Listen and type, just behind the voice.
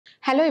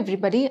Hello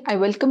everybody, I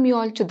welcome you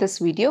all to this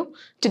video.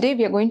 Today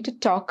we are going to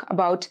talk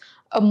about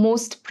a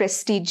most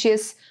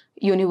prestigious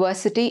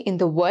university in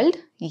the world.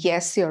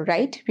 Yes, you're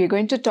right. We're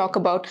going to talk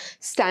about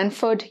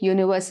Stanford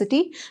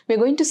University. We're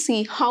going to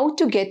see how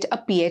to get a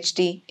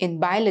PhD in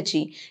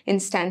biology in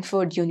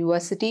Stanford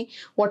University.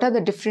 What are the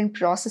different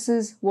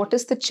processes? What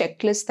is the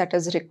checklist that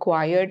is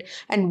required?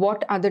 And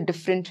what are the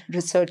different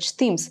research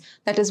themes?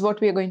 That is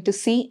what we are going to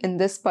see in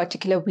this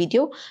particular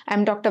video.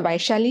 I'm Dr.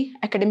 Vaishali,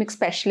 academic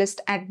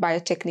specialist at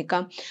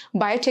Biotechnica.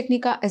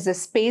 Biotechnica is a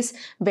space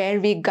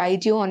where we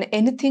guide you on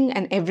anything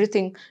and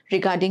everything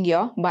regarding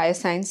your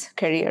bioscience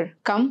career.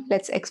 Come,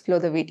 let's explore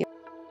the video.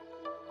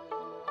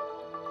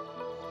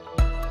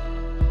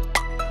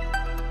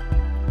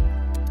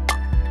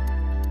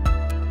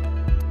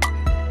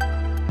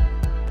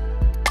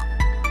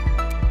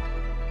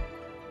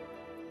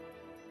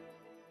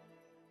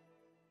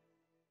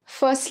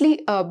 Firstly,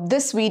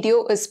 this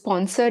video is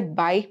sponsored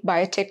by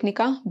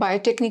Biotechnica.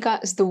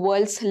 Biotechnica is the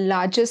world's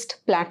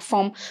largest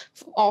platform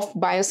of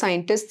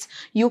bioscientists.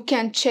 You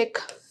can check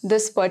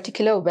this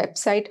particular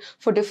website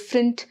for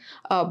different,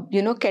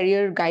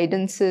 career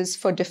guidances,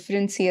 for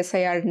different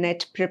CSIR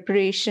net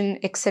preparation,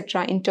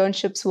 etc.,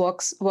 internships,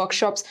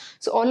 workshops.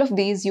 So all of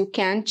these you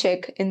can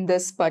check in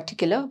this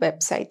particular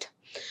website.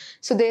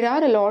 So there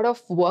are a lot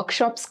of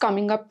workshops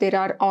coming up. There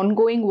are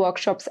ongoing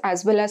workshops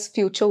as well as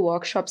future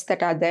workshops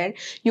that are there.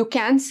 You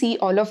can see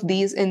all of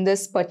these in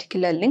this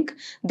particular link.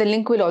 The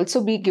link will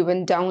also be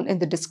given down in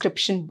the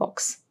description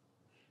box.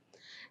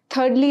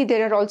 Thirdly,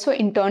 there are also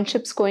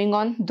internships going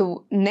on. The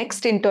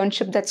next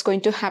internship that's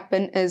going to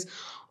happen is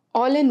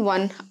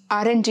all-in-one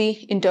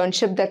R&D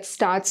internship that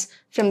starts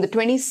from the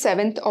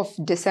 27th of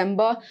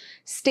December.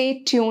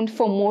 Stay tuned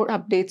for more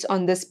updates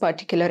on this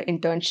particular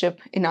internship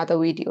in other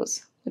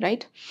videos.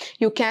 Right?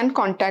 You can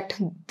contact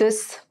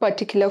this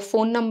particular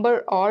phone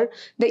number or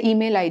the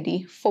email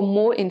ID for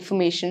more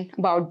information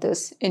about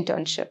this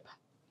internship.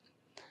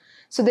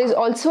 So there's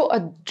also a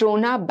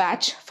DRONA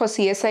batch for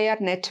CSIR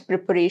net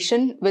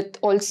preparation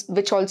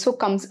which also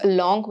comes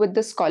along with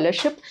the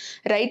scholarship,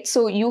 right?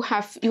 So you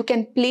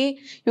can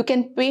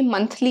pay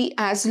monthly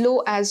as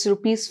low as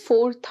rupees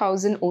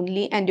 4,000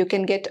 only, and you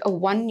can get a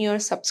 1-year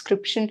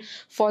subscription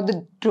for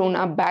the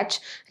DRONA batch,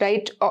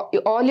 right?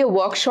 All your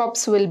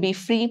workshops will be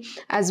free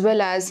as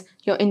well as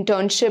your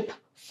internship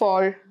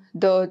for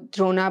the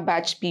DRONA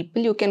batch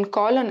people. You can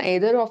call on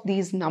either of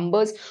these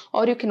numbers,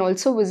 or you can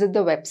also visit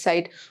the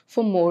website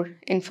for more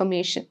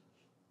information.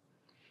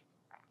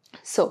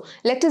 So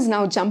let us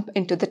now jump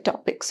into the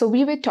topic. So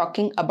we were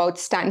talking about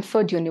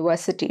Stanford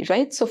University,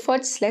 right? So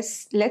first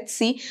let's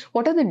see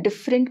what are the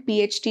different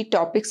PhD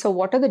topics, or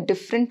what are the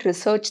different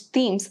research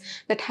themes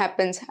that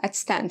happens at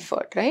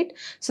Stanford, right?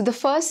 So the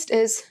first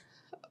is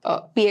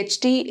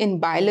PhD in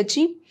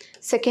biology.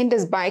 Second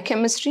is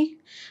biochemistry,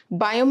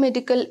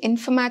 biomedical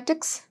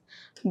informatics,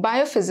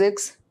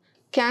 biophysics,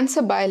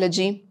 cancer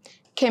biology,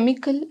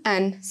 chemical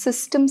and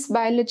systems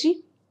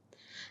biology.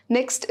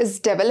 Next is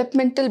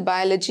developmental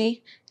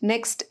biology.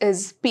 Next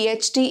is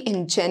PhD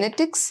in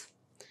genetics,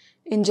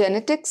 in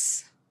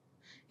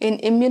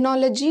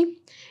immunology,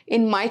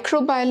 in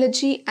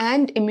microbiology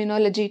and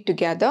immunology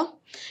together,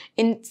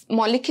 in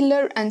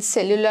molecular and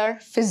cellular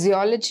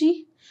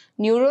physiology,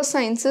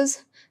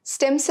 neurosciences,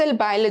 stem cell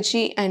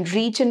biology and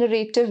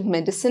regenerative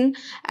medicine,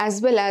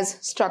 as well as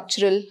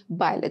structural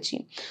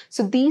biology.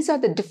 So these are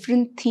the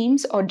different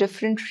themes or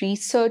different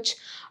research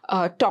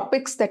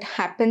topics that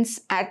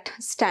happens at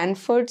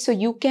Stanford. So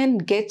you can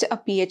get a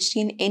PhD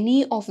in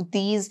any of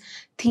these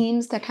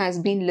themes that has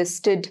been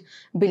listed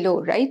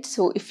below, right?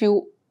 So if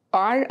you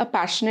are a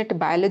passionate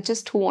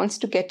biologist who wants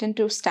to get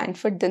into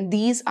Stanford, then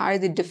these are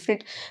the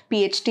different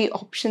PhD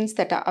options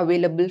that are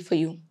available for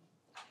you.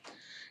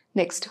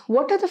 Next,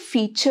 what are the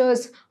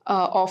features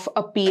of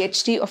a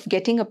PhD, of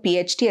getting a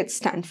PhD at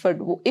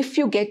Stanford? If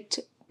you get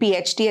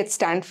PhD at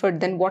Stanford,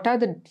 then what are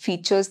the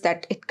features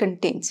that it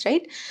contains,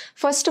 right?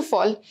 First of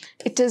all,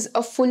 it is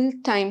a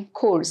full-time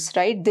course,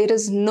 right? There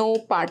is no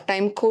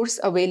part-time course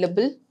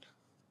available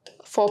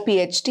for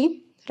PhD,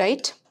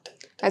 right,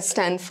 at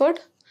Stanford.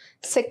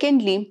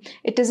 Secondly,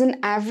 it is an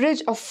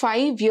average of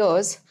 5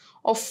 years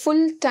of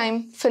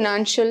full-time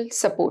financial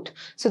support.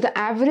 So the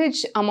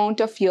average amount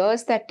of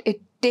years that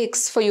it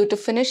takes for you to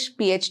finish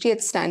PhD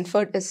at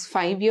Stanford is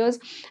 5 years,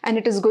 and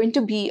it is going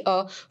to be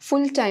a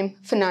full-time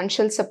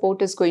financial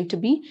support is going to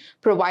be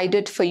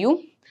provided for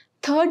you.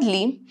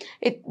 Thirdly,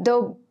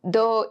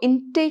 the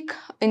intake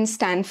in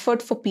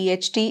Stanford for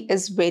PhD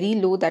is very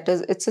low. That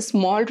is, it's a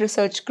small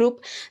research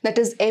group. That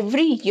is,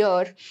 every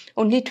year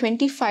only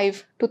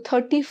 25 to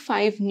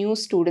 35 new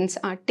students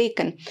are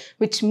taken,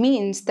 which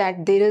means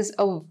that there is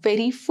a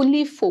very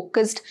fully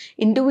focused,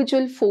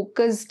 individual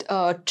focused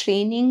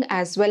training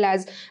as well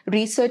as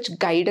research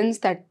guidance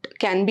that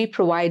can be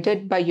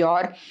provided by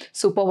your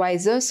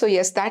supervisor. So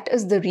yes, that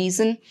is the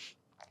reason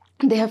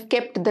they have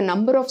kept the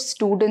number of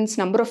students,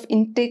 number of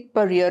intake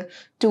per year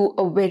to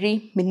a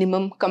very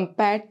minimum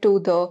compared to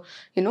the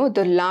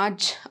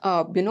large,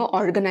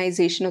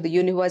 organization or the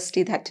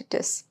university that it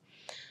is.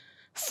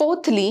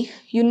 Fourthly,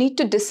 you need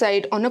to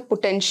decide on a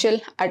potential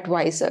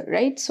advisor,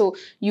 right? So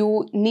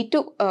you need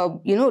to,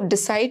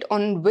 decide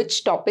on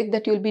which topic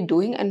that you'll be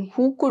doing and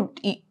who could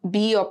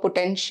be your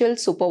potential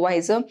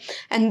supervisor.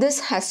 And this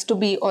has to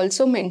be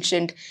also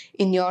mentioned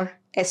in your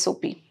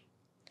SOP.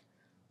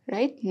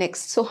 Right?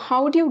 Next, so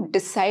how do you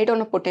decide on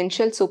a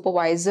potential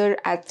supervisor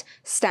at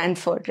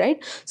Stanford,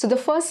 right? So the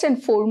first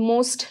and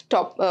foremost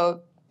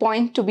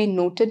point to be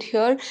noted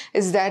here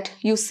is that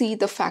you see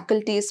the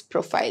faculty's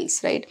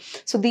profiles, right?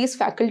 So these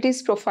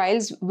faculty's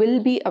profiles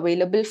will be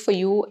available for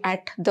you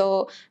at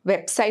the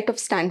website of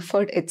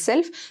Stanford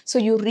itself. So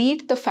you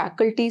read the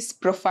faculty's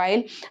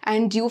profile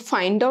and you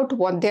find out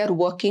what they're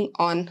working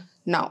on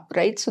now,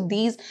 right? So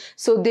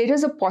there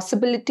is a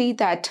possibility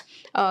that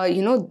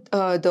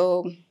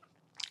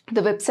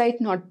the website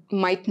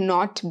might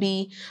not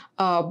be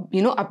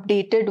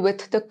updated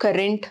with the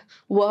current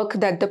work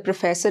that the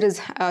professor is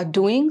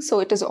doing. So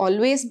it is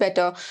always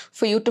better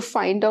for you to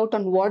find out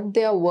on what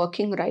they are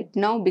working right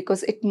now,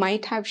 because it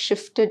might have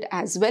shifted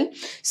as well.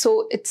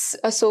 So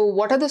so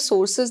what are the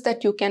sources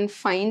that you can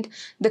find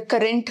the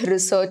current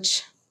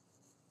research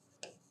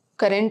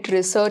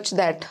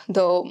that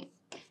the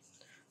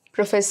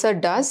professor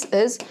does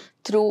is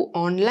through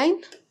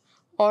online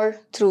or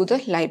through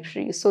the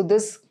library. So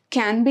this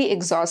can be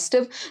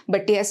exhaustive,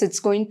 but yes, it's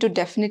going to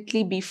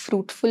definitely be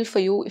fruitful for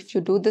you if you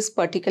do this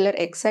particular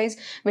exercise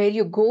where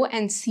you go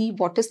and see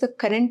what is the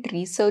current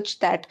research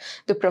that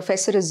the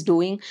professor is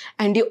doing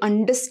and you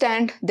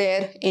understand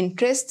their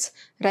interests,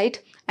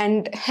 right?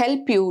 And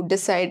help you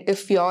decide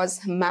if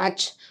yours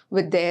match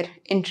with their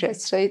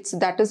interests, right? So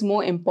that is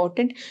more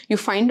important. You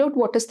find out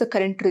what is the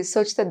current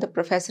research that the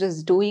professor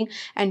is doing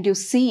and you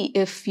see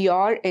if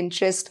your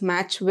interests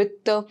match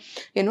with the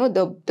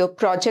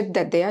project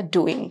that they are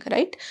doing,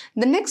 right?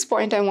 The next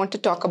point I want to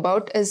talk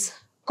about is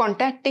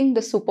contacting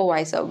the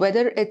supervisor,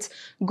 whether it's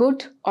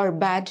good or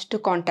bad to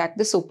contact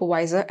the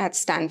supervisor at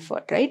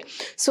Stanford, right?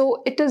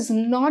 So it is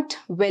not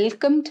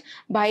welcomed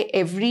by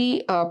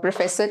every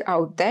professor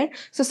out there.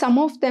 So some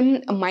of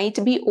them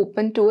might be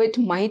open to it,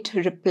 might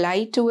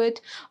reply to it,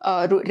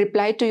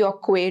 reply to your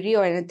query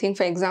or anything.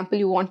 For example,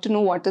 you want to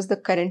know what is the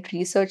current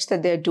research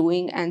that they're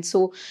doing, and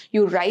so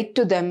you write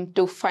to them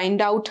to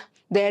find out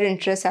their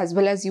interest as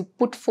well as you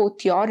put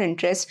forth your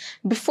interest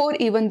before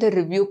even the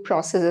review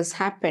process has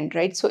happened,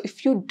 right? So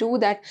if you do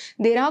that,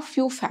 there are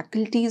few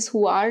faculties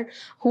who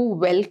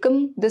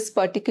welcome this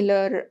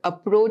particular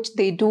approach.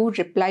 They do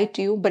reply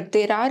to you, but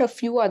there are a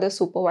few other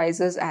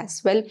supervisors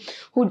as well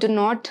who do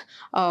not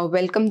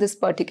welcome this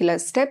particular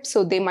step.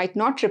 So they might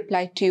not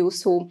reply to you.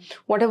 So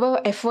whatever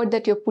effort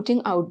that you're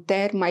putting out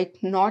there might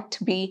not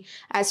be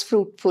as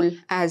fruitful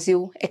as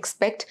you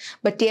expect.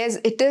 But yes,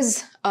 it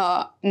is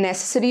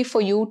necessary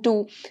for you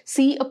to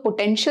see a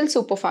potential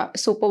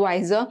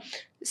supervisor,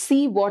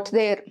 see what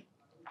their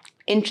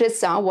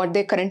interests are, what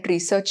their current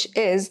research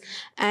is,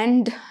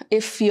 and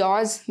if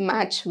yours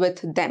match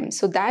with them.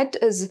 So that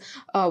is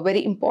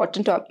very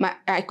important, or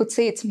I could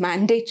say it's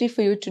mandatory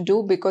for you to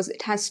do, because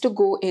it has to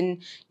go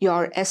in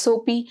your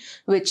SOP,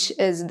 which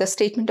is the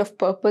statement of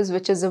purpose,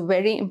 which is a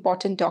very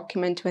important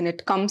document when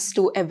it comes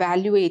to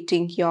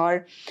evaluating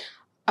your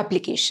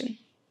application.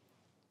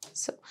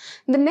 So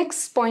the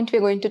next point we're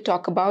going to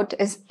talk about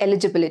is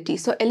eligibility.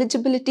 So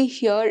eligibility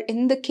here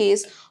in the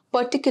case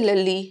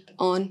particularly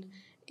on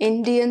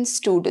Indian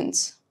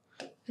students,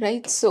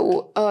 right?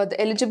 So the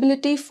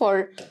eligibility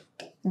for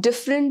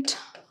different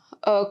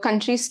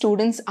country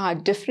students are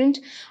different.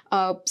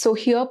 So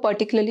here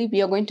particularly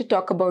we are going to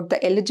talk about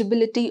the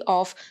eligibility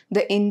of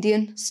the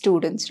Indian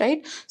students,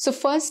 right? So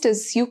first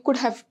is you could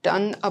have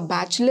done a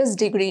bachelor's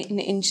degree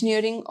in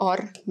engineering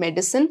or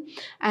medicine,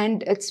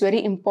 and it's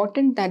very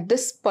important that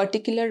this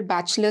particular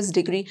bachelor's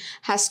degree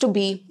has to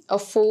be a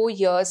 4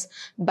 years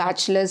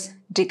bachelor's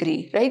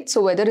degree, right?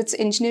 So whether it's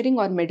engineering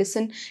or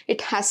medicine,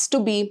 it has to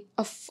be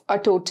a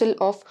total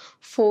of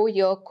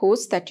 4-year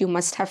course that you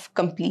must have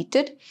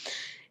completed.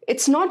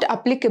 It's not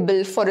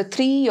applicable for a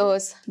 3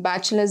 years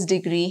bachelor's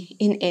degree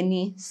in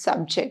any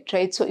subject,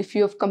 right? So if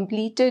you have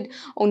completed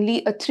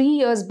only a 3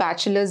 years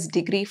bachelor's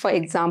degree, for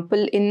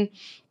example, in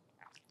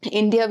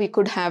India, we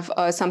could have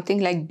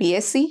something like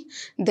BSc,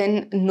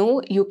 then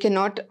no, you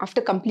cannot,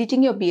 after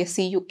completing your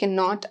BSc, you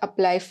cannot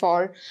apply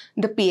for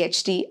the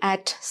PhD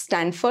at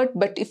Stanford.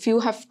 But if you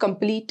have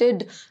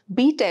completed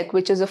BTech,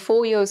 which is a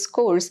 4 years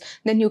course,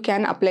 then you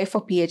can apply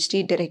for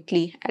PhD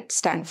directly at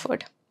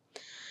Stanford.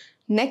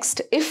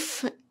 Next,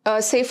 if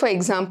say for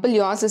example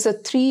yours is a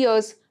 3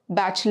 years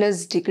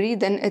bachelor's degree,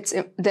 then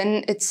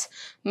it's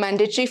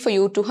mandatory for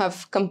you to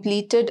have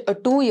completed a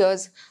 2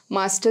 years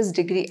master's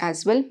degree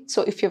as well.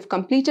 So if you've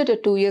completed a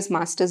 2 years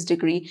master's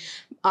degree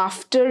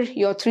after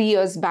your 3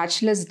 years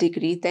bachelor's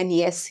degree, then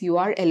yes, you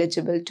are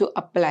eligible to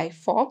apply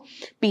for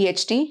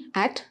PhD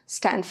at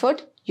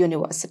Stanford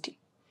University.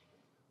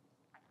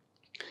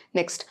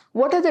 Next,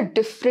 what are the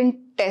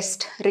different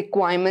test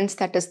requirements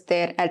that is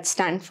there at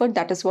Stanford?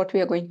 That is what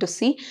we are going to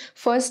see.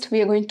 First, we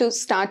are going to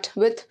start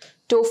with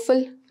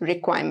TOEFL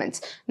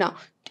requirements. Now,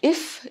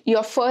 if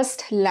your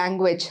first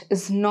language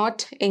is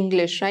not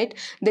English, right,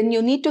 then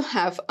you need to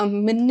have a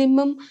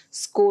minimum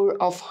score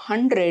of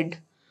 100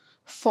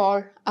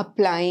 for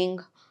applying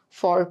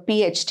for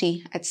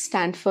PhD at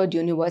Stanford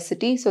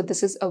University. So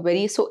this is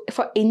so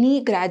for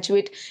any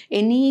graduate,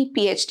 any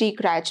PhD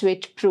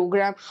graduate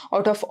program,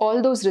 out of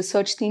all those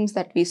research themes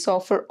that we saw,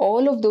 for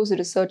all of those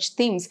research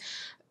themes,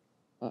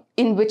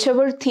 in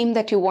whichever theme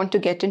that you want to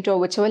get into or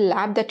whichever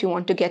lab that you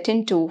want to get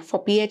into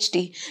for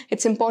PhD,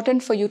 it's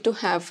important for you to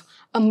have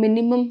a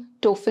minimum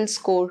TOEFL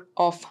score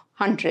of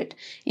 100,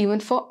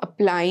 even for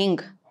applying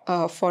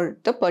for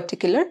the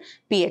particular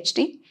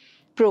PhD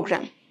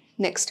program.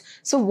 Next,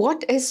 so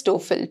what is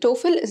TOEFL?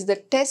 TOEFL is the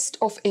test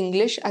of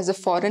English as a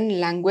foreign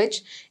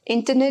language,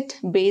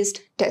 internet-based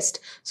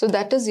test. So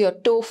that is your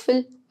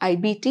TOEFL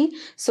IBT.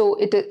 So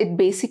it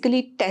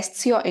basically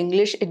tests your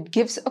English. It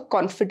gives a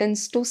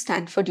confidence to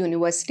Stanford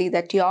University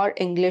that your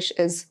English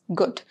is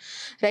good,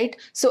 right?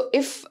 So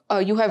if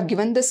you have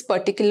given this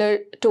particular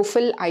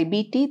TOEFL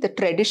IBT, the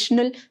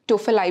traditional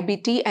TOEFL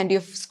IBT, and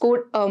you've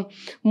scored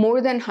more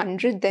than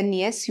 100, then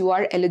yes, you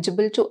are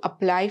eligible to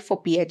apply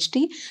for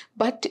PhD.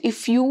 But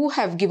if you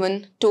have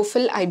given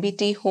TOEFL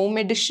IBT home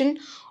edition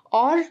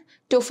or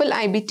TOEFL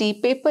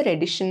IBT paper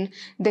edition,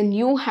 then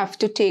you have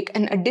to take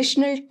an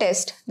additional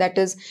test, that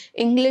is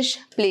English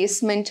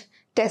placement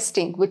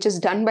testing, which is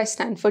done by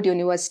Stanford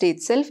University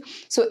itself.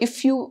 So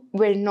if you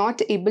were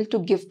not able to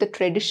give the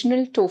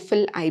traditional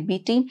TOEFL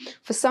IBT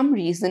for some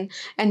reason,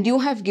 and you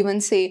have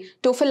given, say,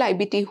 TOEFL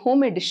IBT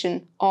home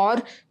edition or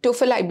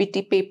TOEFL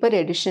IBT paper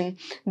edition,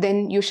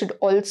 then you should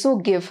also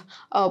give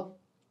a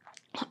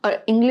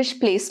English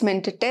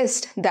placement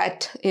test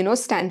that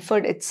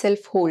Stanford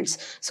itself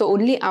holds. So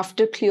only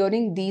after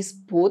clearing these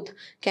both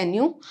can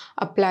you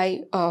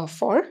apply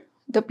for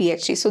the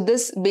PhD. So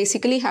this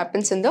basically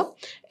happens in the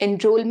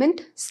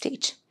enrollment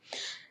stage.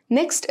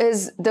 Next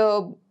is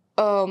the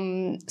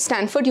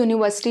Stanford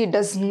University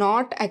does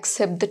not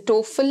accept the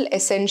TOEFL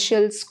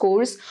essential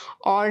scores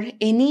or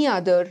any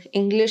other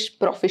English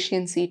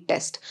proficiency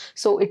test.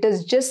 So it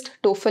is just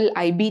TOEFL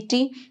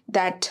IBT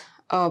that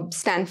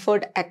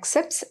Stanford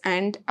accepts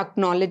and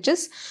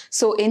acknowledges.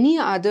 So any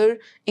other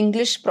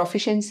English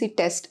proficiency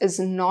test is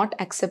not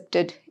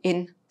accepted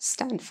in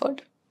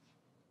Stanford.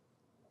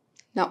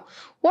 Now,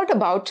 what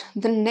about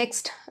the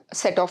next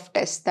set of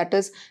tests, that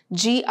is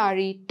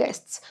GRE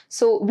tests?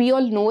 So we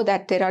all know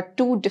that there are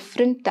two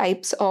different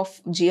types of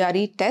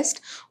GRE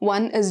test.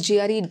 One is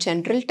GRE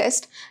general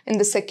test and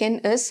the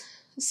second is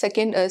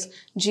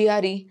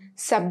GRE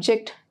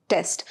subject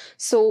test.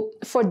 So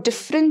for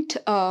different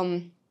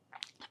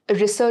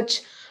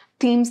research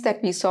themes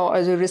that we saw,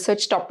 or the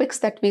research topics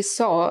that we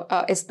saw,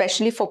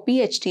 especially for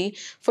PhD,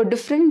 for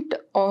different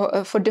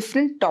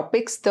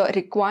topics, the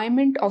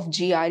requirement of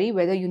GRE,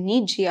 whether you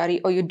need GRE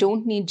or you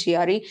don't need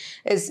GRE,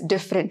 is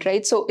different,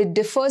 right? So it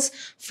differs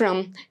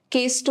from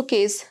case to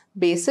case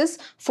basis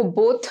for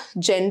both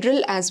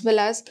general as well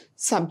as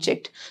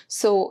subject.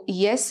 So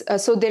yes,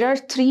 so there are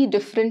three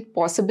different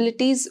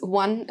possibilities.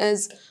 One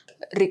is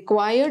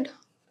required.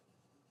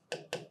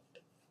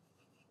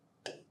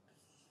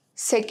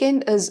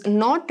 Second is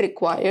not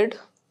required,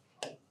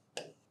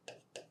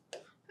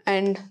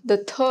 and the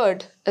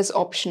third is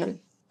optional,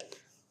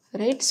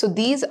 right? So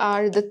these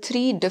are the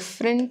three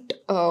different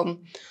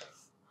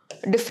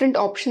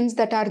options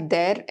that are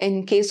there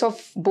in case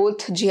of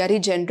both GRE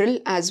general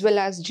as well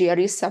as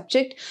GRE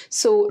subject.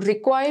 So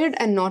required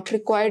and not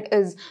required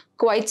is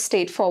quite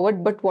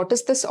straightforward, but what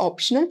is this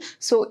optional?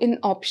 So in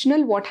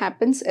optional, what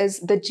happens is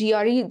the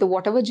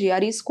whatever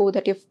GRE score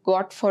that you've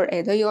got for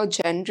either your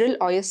general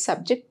or your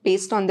subject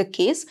based on the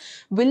case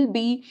will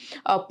be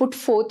put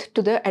forth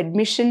to the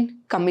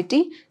admission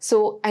committee.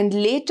 So, and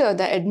later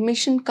the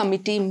admission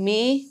committee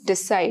may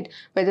decide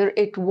whether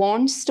it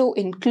wants to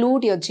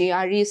include your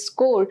GRE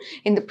score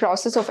in the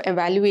process of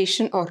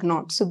evaluation or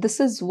not. So this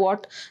is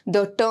what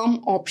the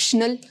term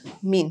optional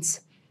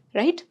means,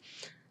 right?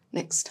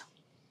 Next.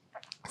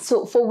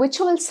 So for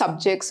which all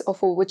subjects or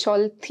for which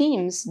all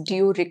themes do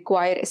you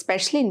require,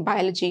 especially in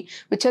biology,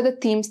 which are the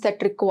themes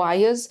that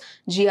requires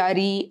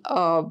GRE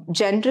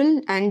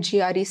general and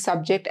GRE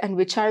subject, and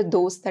which are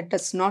those that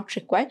does not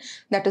require?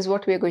 That is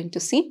what we are going to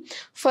see.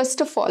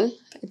 First of all,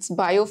 it's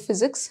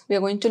biophysics. We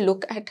are going to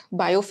look at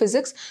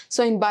biophysics.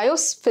 So in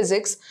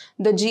biophysics,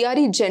 the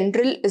GRE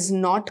general is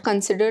not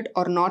considered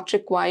or not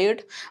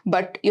required,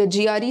 but your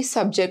GRE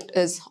subject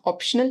is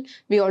optional.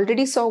 We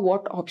already saw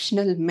what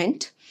optional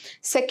meant.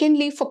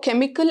 Secondly, for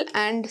chemical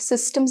and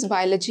systems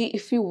biology,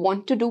 if you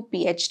want to do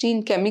PhD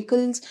in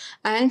chemicals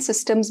and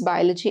systems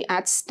biology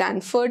at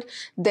Stanford,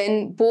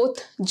 then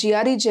both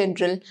GRE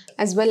general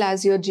as well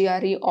as your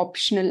GRE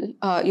optional,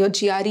 your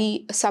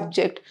GRE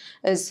subject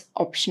is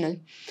optional.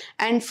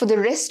 And for the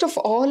rest of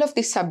all of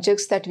the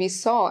subjects that we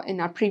saw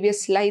in our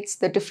previous slides,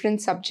 the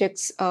different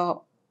subjects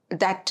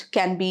that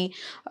can be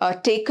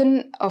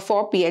taken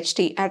for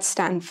PhD at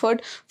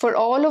Stanford, for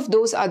all of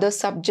those other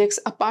subjects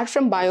apart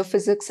from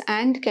biophysics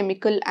and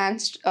chemical and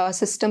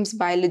systems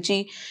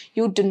biology,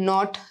 you do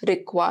not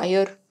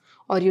require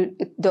or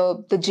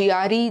the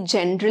GRE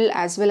general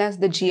as well as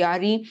the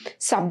GRE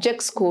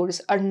subject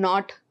scores are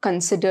not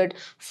considered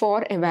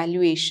for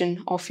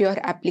evaluation of your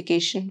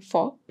application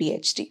for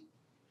PhD.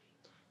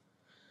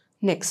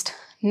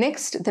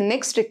 The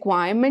next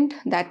requirement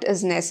that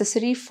is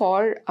necessary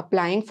for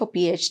applying for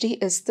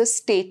PhD is the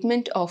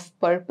statement of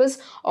purpose,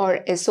 or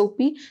SOP.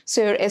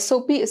 So your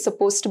SOP is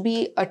supposed to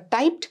be a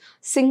typed,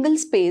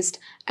 single-spaced,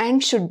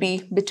 and should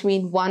be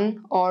between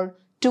 1 or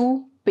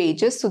 2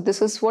 pages. So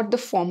this is what the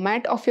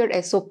format of your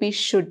SOP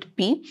should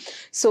be.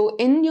 So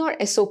in your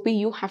SOP,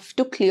 you have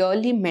to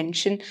clearly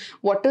mention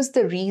what is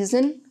the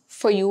reason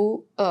for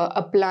you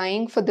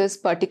applying for this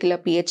particular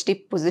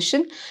PhD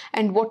position,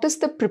 and what is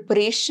the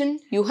preparation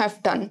you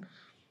have done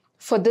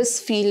for this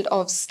field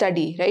of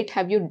study, right?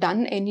 Have you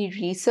done any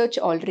research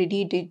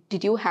already?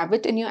 Did you have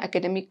it in your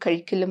academic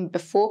curriculum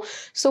before?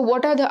 So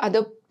what are the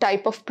other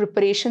type of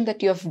preparation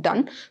that you have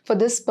done for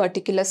this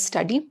particular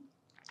study?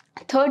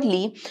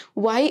 Thirdly,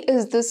 why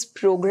is this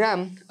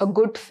program a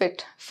good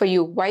fit for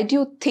you? Why do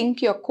you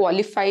think you're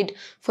qualified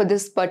for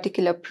this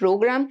particular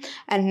program?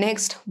 And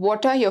next,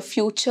 what are your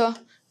future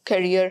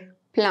career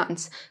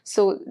plans?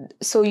 So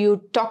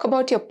you talk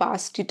about your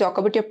past, you talk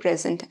about your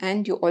present,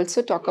 and you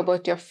also talk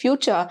about your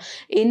future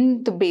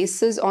on the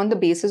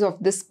basis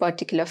of this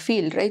particular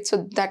field, right?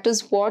 So that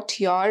is what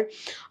your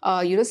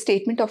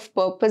statement of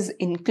purpose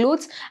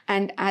includes.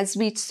 And as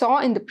we saw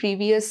in the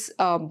previous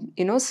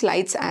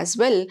slides as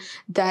well,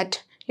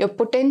 that your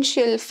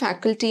potential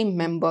faculty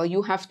member,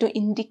 you have to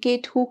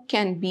indicate who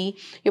can be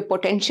your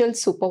potential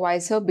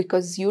supervisor,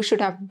 because you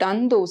should have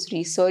done those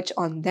research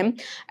on them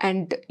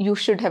and you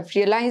should have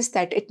realized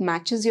that it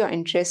matches your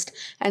interest,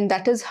 and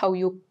that is how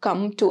you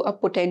come to a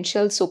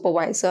potential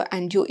supervisor,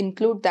 and you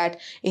include that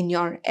in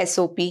your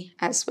SOP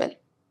as well.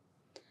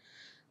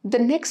 The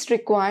next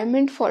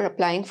requirement for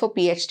applying for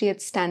PhD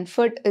at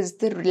Stanford is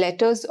the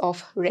letters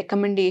of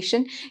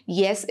recommendation.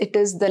 Yes, it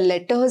is the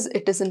letters,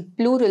 it is in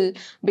plural,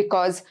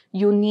 because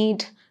you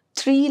need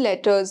 3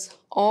 letters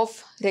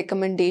of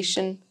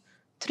recommendation.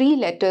 3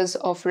 letters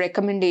of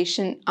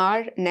recommendation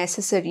are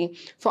necessary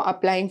for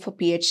applying for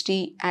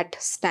PhD at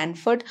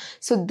Stanford.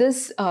 So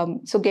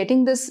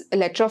getting this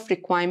letter of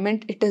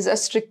requirement, it is a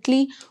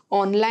strictly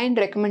online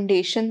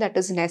recommendation that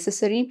is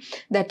necessary.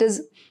 That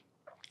is,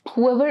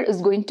 whoever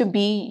is going to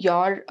be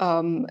your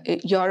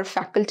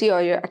faculty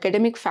or your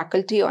academic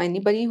faculty, or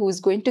anybody who is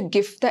going to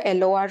give the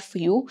LOR for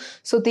you,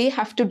 so they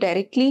have to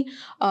directly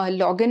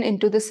log in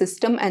into the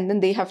system, and then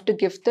they have to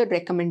give the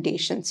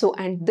recommendation. So,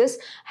 and this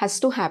has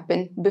to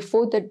happen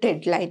before the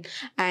deadline,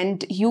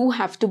 and you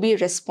have to be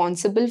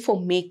responsible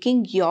for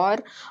making your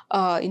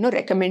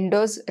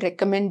recommenders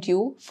recommend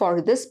you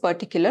for this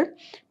particular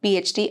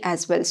PhD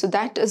as well. So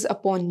that is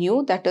upon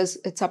you.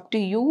 It's up to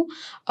you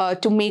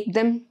to make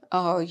them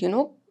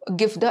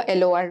give the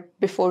LOR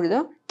before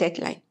the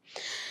deadline.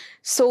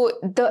 So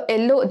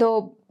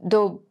the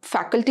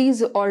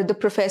faculties or the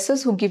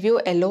professors who give you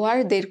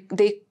LOR,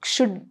 they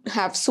should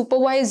have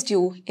supervised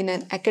you in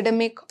an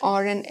academic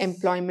or an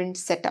employment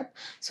setup.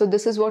 So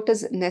this is what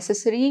is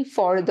necessary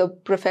for the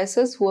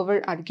professors,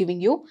 whoever are giving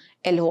you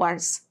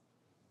LORs.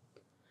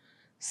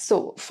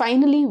 So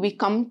finally, we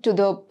come to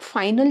the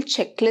final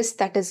checklist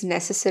that is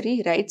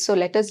necessary, right? So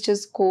let us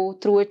just go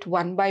through it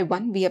one by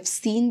one. We have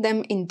seen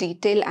them in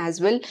detail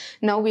as well.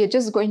 Now we are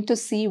just going to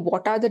see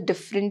what are the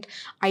different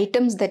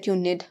items that you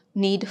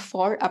need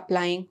for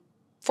applying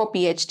for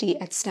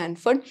PhD at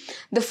Stanford.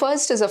 The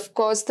first is, of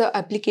course, the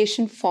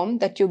application form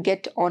that you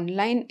get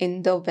online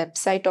in the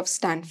website of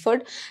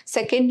Stanford.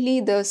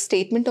 Secondly, the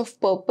statement of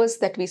purpose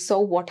that we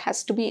saw, what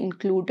has to be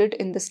included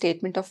in the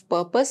statement of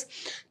purpose.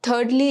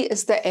 Thirdly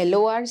is the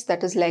LORs,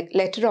 that is like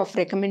letter of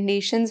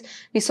recommendations.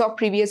 We saw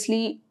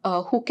previously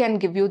who can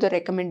give you the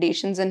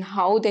recommendations and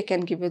how they can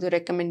give you the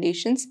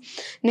recommendations.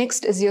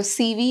 Next is your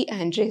CV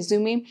and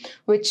resume,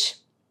 which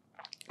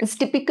it's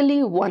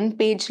typically 1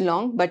 page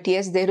long, but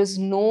yes, there is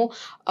no,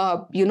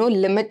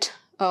 limit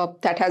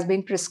that has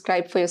been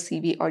prescribed for your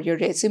CV or your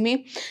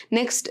resume.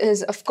 Next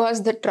is, of course,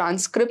 the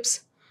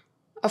transcripts.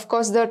 Of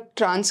course, the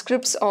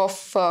transcripts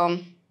of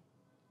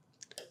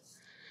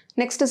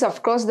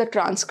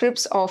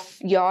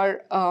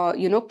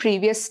your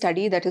previous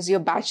study, that is your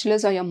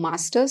bachelor's or your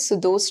master's. So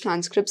those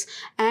transcripts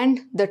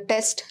and the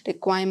test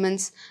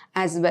requirements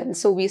as well.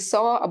 So we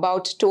saw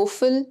about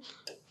TOEFL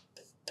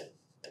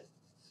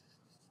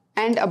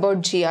and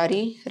about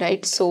GRE,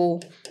 right? So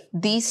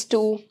these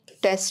 2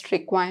 test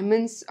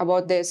requirements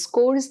about their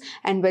scores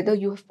and whether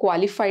you have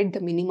qualified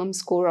the minimum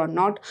score or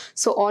not.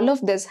 So all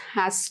of this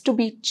has to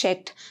be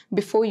checked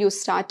before you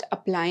start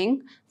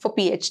applying for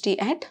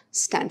PhD at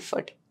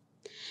Stanford.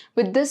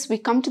 With this, we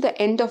come to the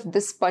end of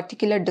this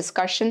particular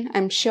discussion.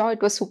 I'm sure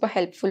it was super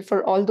helpful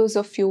for all those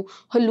of you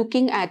who are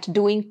looking at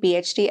doing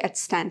PhD at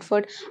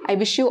Stanford. I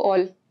wish you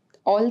all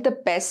the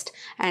best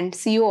and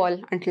see you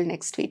all until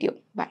next video.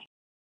 Bye.